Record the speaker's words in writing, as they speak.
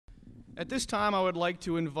At this time, I would like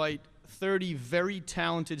to invite 30 very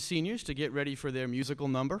talented seniors to get ready for their musical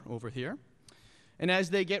number over here. And as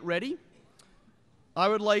they get ready, I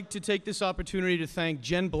would like to take this opportunity to thank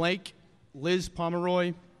Jen Blake, Liz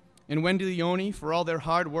Pomeroy, and Wendy Leone for all their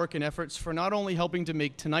hard work and efforts for not only helping to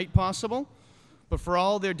make tonight possible, but for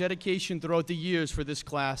all their dedication throughout the years for this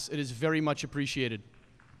class. It is very much appreciated.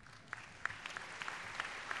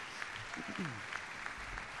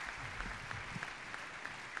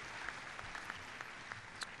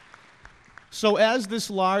 So as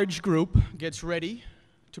this large group gets ready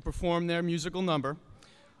to perform their musical number,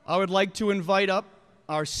 I would like to invite up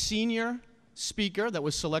our senior speaker that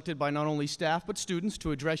was selected by not only staff but students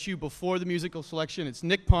to address you before the musical selection. It's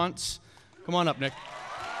Nick Pontes. Come on up, Nick.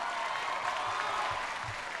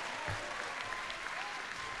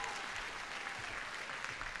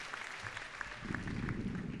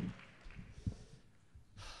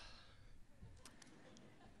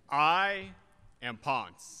 I am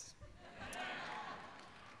Pontes.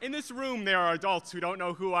 In this room, there are adults who don't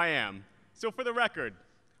know who I am. So for the record,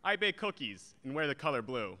 I bake cookies and wear the color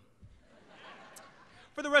blue.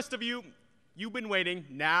 For the rest of you, you've been waiting.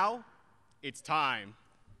 Now, it's time.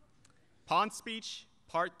 Pontes speech,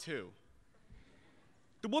 part 2.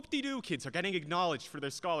 The whoop-de-doo kids are getting acknowledged for their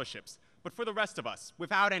scholarships, but for the rest of us,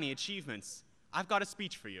 without any achievements, I've got a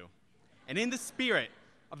speech for you. And in the spirit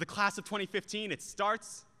of the class of 2015, it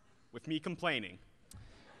starts with me complaining.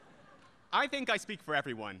 I think I speak for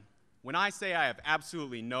everyone when I say I have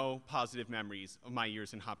absolutely no positive memories of my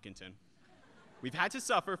years in Hopkinton. We've had to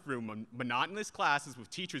suffer through monotonous classes with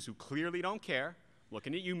teachers who clearly don't care.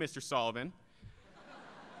 Looking at you, Mr. Sullivan.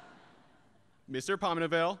 Mr.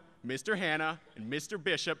 Pominaville, Mr. Hanna, and Mr.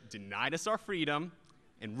 Bishop denied us our freedom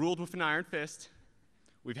and ruled with an iron fist.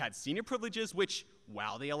 We've had senior privileges which,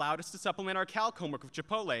 while they allowed us to supplement our calc homework with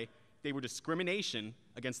Chipotle, they were discrimination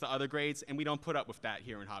against the other grades, and we don't put up with that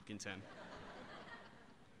here in Hopkinton.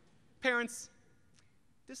 Parents,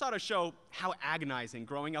 this ought to show how agonizing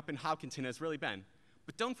growing up in Hopkinton has really been.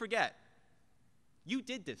 But don't forget, you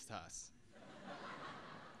did this to us.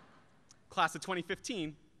 Class of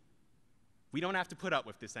 2015, we don't have to put up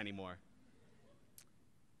with this anymore.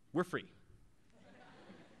 We're free.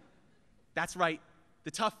 That's right,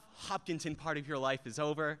 the tough Hopkinton part of your life is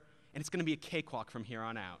over, and it's going to be a cakewalk from here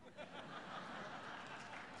on out.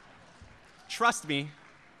 Trust me,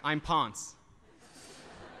 I'm Pontes.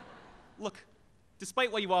 Look,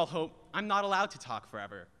 despite what you all hope, I'm not allowed to talk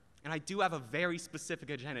forever, and I do have a very specific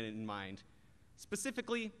agenda in mind.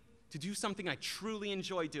 Specifically, to do something I truly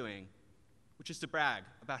enjoy doing, which is to brag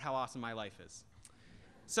about how awesome my life is.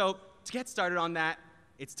 So, to get started on that,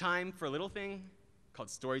 it's time for a little thing called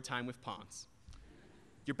Story Time with Pontes.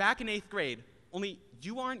 You're back in 8th grade, only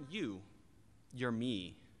you aren't you, you're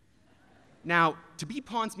me. Now, to be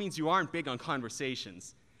Pontes means you aren't big on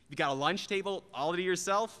conversations. You got a lunch table all to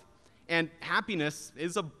yourself, and happiness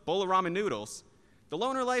is a bowl of ramen noodles. The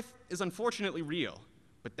loner life is unfortunately real,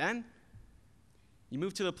 but then you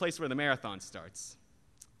move to the place where the marathon starts.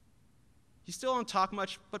 You still don't talk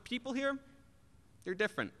much, but people here, they're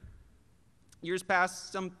different. Years pass,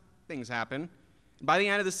 some things happen, and by the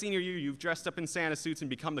end of the senior year, you've dressed up in Santa suits and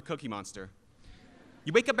become the Cookie Monster.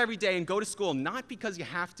 You wake up every day and go to school not because you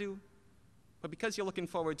have to, but because you're looking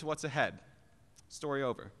forward to what's ahead. Story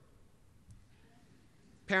over.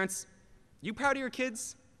 Parents, you proud of your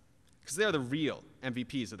kids? Because they're the real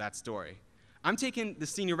MVPs of that story. I'm taking the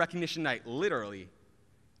senior recognition night literally.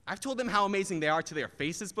 I've told them how amazing they are to their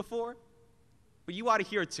faces before, but you ought to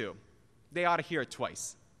hear it too. They ought to hear it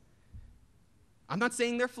twice. I'm not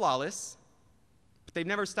saying they're flawless, but they've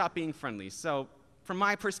never stopped being friendly, so from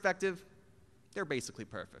my perspective, they're basically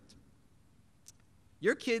perfect.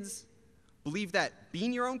 Your kids believe that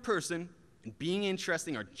being your own person and being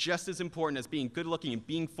interesting are just as important as being good-looking and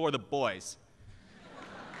being for the boys.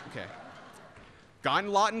 Okay. Got a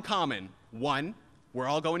lot in common. 1, we're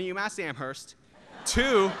all going to UMass Amherst.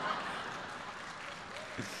 2,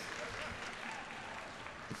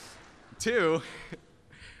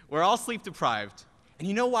 we're all sleep-deprived. And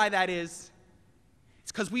you know why that is?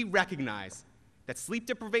 It's because we recognize that sleep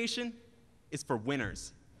deprivation is for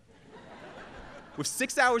winners. With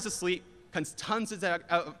 6 hours of sleep comes tons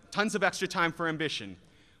of extra time for ambition,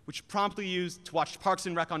 which is promptly used to watch Parks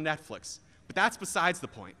and Rec on Netflix. But that's besides the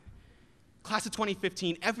point. Class of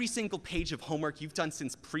 2015, every single page of homework you've done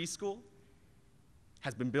since preschool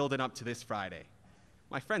has been building up to this Friday.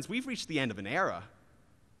 My friends, we've reached the end of an era.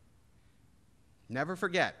 Never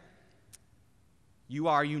forget, you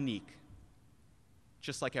are unique,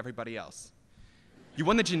 just like everybody else. You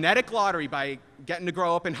won the genetic lottery by getting to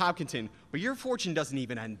grow up in Hopkinton, but your fortune doesn't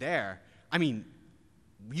even end there. I mean,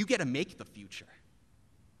 you get to make the future.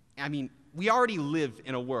 I mean, we already live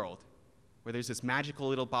in a world where there's this magical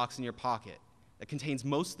little box in your pocket that contains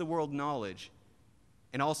most of the world knowledge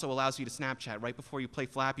and also allows you to Snapchat right before you play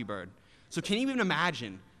Flappy Bird. So can you even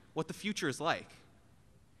imagine what the future is like?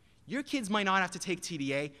 Your kids might not have to take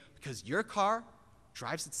TDA because your car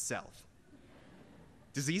drives itself.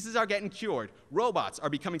 Diseases are getting cured, robots are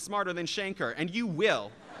becoming smarter than Shanker, and you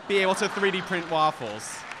will be able to 3D print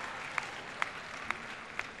waffles.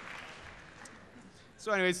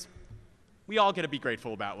 So anyways, we all get to be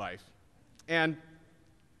grateful about life. And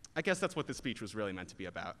I guess that's what this speech was really meant to be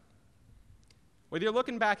about. Whether you're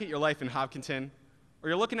looking back at your life in Hopkinton, or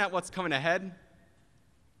you're looking at what's coming ahead,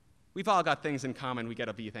 we've all got things in common we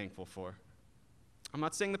gotta be thankful for. I'm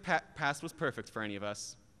not saying the past was perfect for any of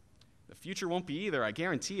us. The future won't be either, I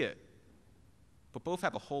guarantee it. But both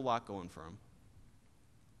have a whole lot going for them.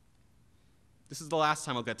 This is the last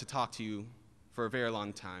time I'll get to talk to you for a very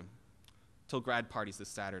long time, till grad parties this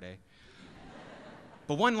Saturday.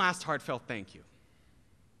 But one last heartfelt thank you.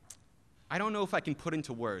 I don't know if I can put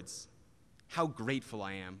into words how grateful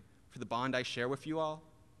I am for the bond I share with you all,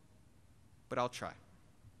 but I'll try.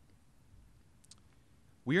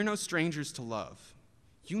 We are no strangers to love.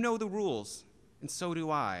 You know the rules, and so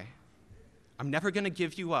do I. I'm never gonna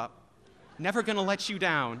give you up, never gonna let you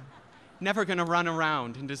down, never gonna run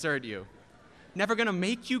around and desert you, never gonna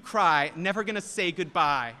make you cry, never gonna say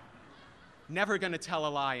goodbye, never gonna tell a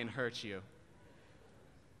lie and hurt you.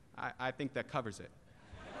 I think that covers it.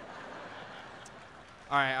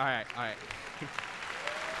 All right.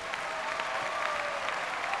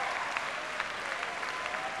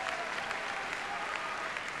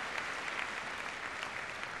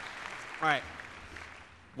 All right,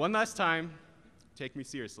 one last time, take me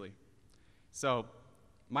seriously. So,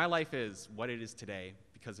 my life is what it is today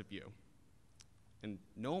because of you. And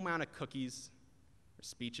no amount of cookies or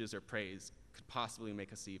speeches or praise could possibly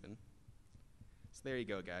make us even. So there you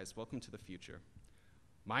go, guys. Welcome to the future.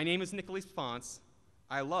 My name is Nick Pontes.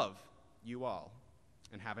 I love you all,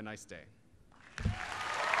 and have a nice day.